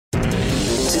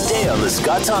Today on The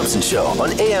Scott Thompson Show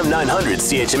on AM 900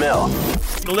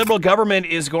 CHML. The Liberal government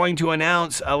is going to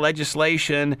announce a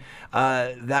legislation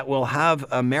that will have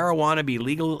marijuana be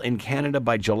legal in Canada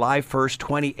by July 1st,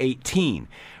 2018.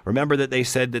 Remember that they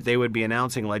said that they would be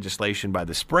announcing legislation by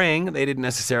the spring. They didn't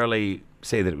necessarily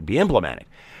say that it would be implemented.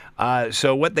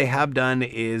 So what they have done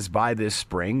is by this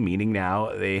spring, meaning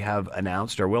now, they have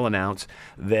announced or will announce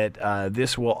that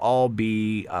this will all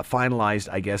be finalized,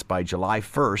 I guess, by July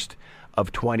 1st of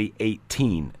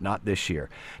 2018, not this year.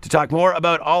 To talk more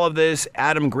about all of this,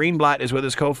 Adam Greenblatt is with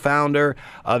us, co-founder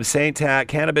of Saint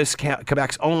Cannabis,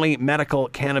 Quebec's only medical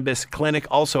cannabis clinic,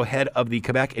 also head of the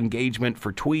Quebec Engagement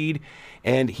for Tweed,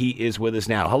 and he is with us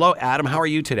now. Hello, Adam. How are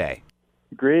you today?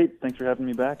 Great. Thanks for having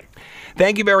me back.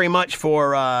 Thank you very much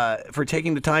for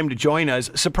taking the time to join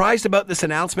us. Surprised about this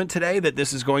announcement today that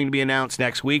this is going to be announced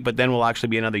next week, but then will actually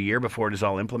be another year before it is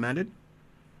all implemented?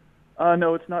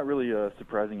 No, it's not really a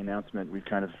surprising announcement. We've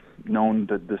kind of known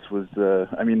that this was.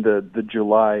 The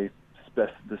July, the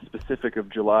specific of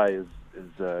July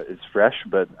is fresh,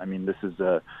 but I mean this is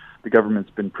the government's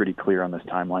been pretty clear on this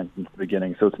timeline since the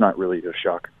beginning, so it's not really a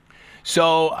shock.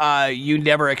 So you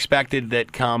never expected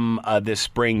that come this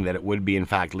spring that it would be in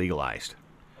fact legalized?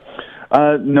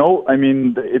 No, I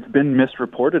mean it's been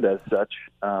misreported as such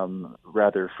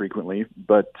rather frequently,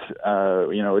 but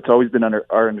it's always been under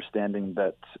our understanding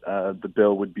that the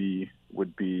bill would be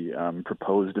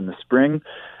proposed in the spring,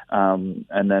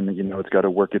 and then it's got to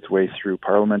work its way through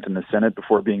Parliament and the Senate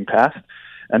before being passed,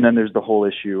 and then there's the whole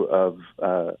issue of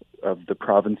the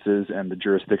provinces and the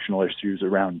jurisdictional issues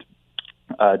around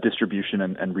distribution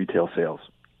and retail sales.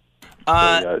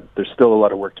 So, there's still a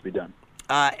lot of work to be done.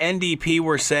 NDP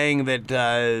were saying that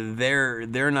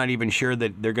they're not even sure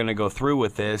that they're going to go through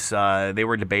with this. They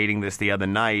were debating this the other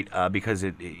night because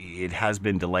it has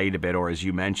been delayed a bit, or as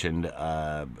you mentioned,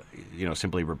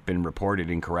 simply been reported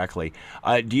incorrectly.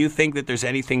 Do you think that there's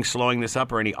anything slowing this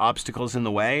up, or any obstacles in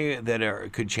the way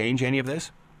that could change any of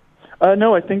this?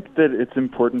 No, I think that it's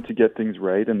important to get things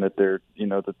right, and that they're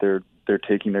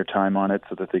taking their time on it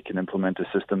so that they can implement a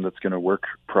system that's going to work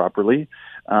properly.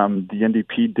 The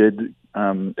NDP did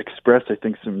express, I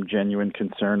think, some genuine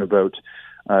concern about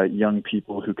young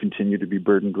people who continue to be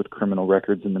burdened with criminal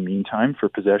records in the meantime for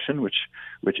possession, which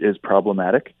is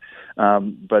problematic.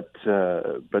 But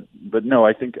no,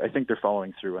 I think they're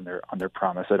following through on their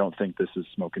promise. I don't think this is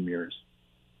smoke and mirrors.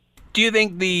 Do you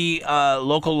think the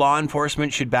local law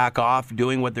enforcement should back off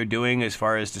doing what they're doing as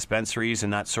far as dispensaries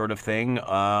and that sort of thing?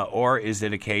 Or is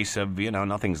it a case of,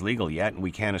 nothing's legal yet and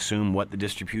we can't assume what the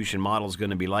distribution model is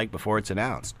going to be like before it's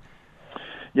announced?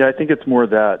 Yeah, I think it's more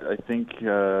that. I think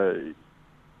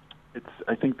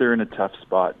they're in a tough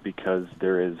spot because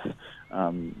there is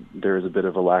a bit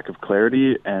of a lack of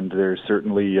clarity, and there's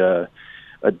certainly a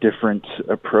different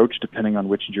approach depending on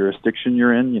which jurisdiction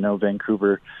you're in.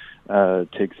 Vancouver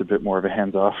takes a bit more of a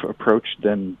hands-off approach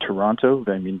than Toronto.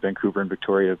 I mean, Vancouver and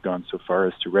Victoria have gone so far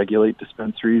as to regulate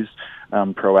dispensaries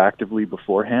proactively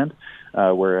beforehand,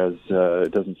 whereas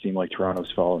it doesn't seem like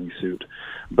Toronto's following suit.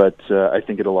 But I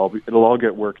think it'll all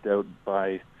get worked out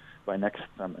by next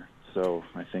summer. So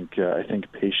I think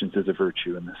patience is a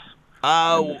virtue in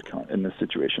this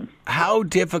situation. How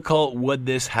difficult would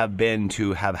this have been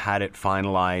to have had it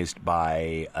finalized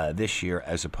by this year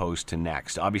as opposed to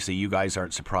next? Obviously, you guys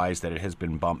aren't surprised that it has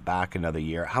been bumped back another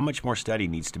year. How much more study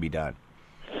needs to be done?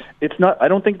 It's not. I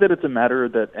don't think that it's a matter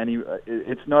that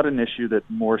it's not an issue that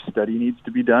more study needs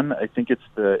to be done. I think it's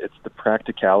the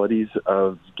practicalities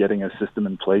of getting a system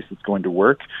in place that's going to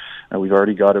work. We've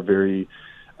already got a very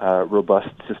robust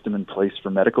system in place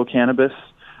for medical cannabis.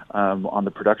 On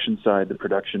the production side, the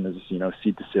production is,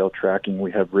 seed to sale tracking.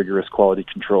 We have rigorous quality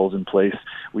controls in place.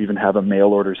 We even have a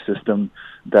mail order system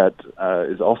that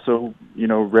is also,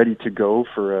 ready to go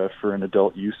for an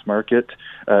adult use market,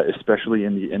 especially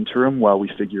in the interim while we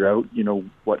figure out,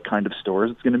 what kind of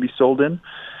stores it's going to be sold in.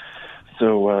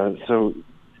 So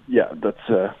yeah,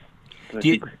 that's.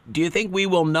 Do you think we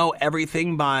will know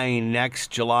everything by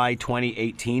next July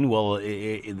 2018? Will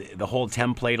the whole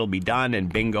template will be done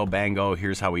and bingo, bango,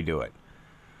 here's how we do it?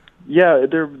 Yeah,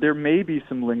 there may be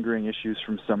some lingering issues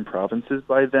from some provinces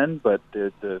by then, but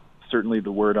certainly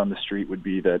the word on the street would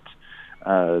be that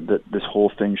this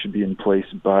whole thing should be in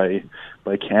place by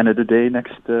Canada Day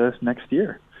next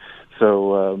year.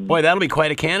 So boy, that'll be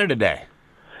quite a Canada Day.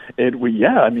 I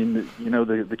mean,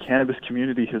 the cannabis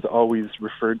community has always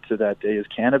referred to that day as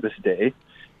Cannabis Day,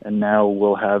 and now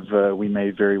we may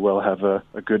very well have a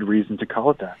good reason to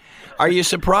call it that. Are you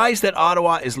surprised that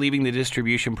Ottawa is leaving the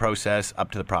distribution process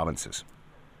up to the provinces?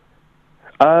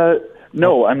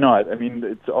 No, I'm not. I mean,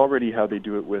 it's already how they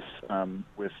do it with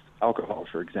alcohol,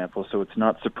 for example. So it's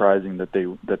not surprising that they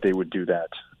would do that.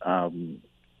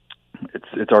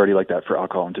 It's already like that for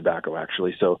alcohol and tobacco,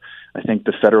 actually. So I think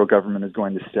the federal government is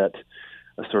going to set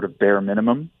a sort of bare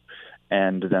minimum,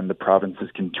 and then the provinces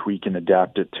can tweak and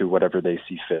adapt it to whatever they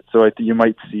see fit. So you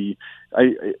might see,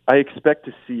 I expect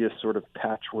to see a sort of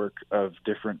patchwork of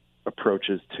different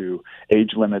approaches to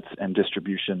age limits and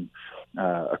distribution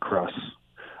across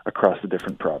the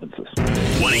different provinces.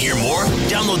 Want to hear more?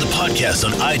 Download the podcast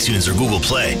on iTunes or Google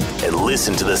Play and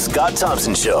listen to The Scott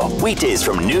Thompson Show weekdays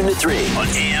from noon to 3 on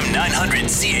AM 900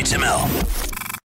 CHML.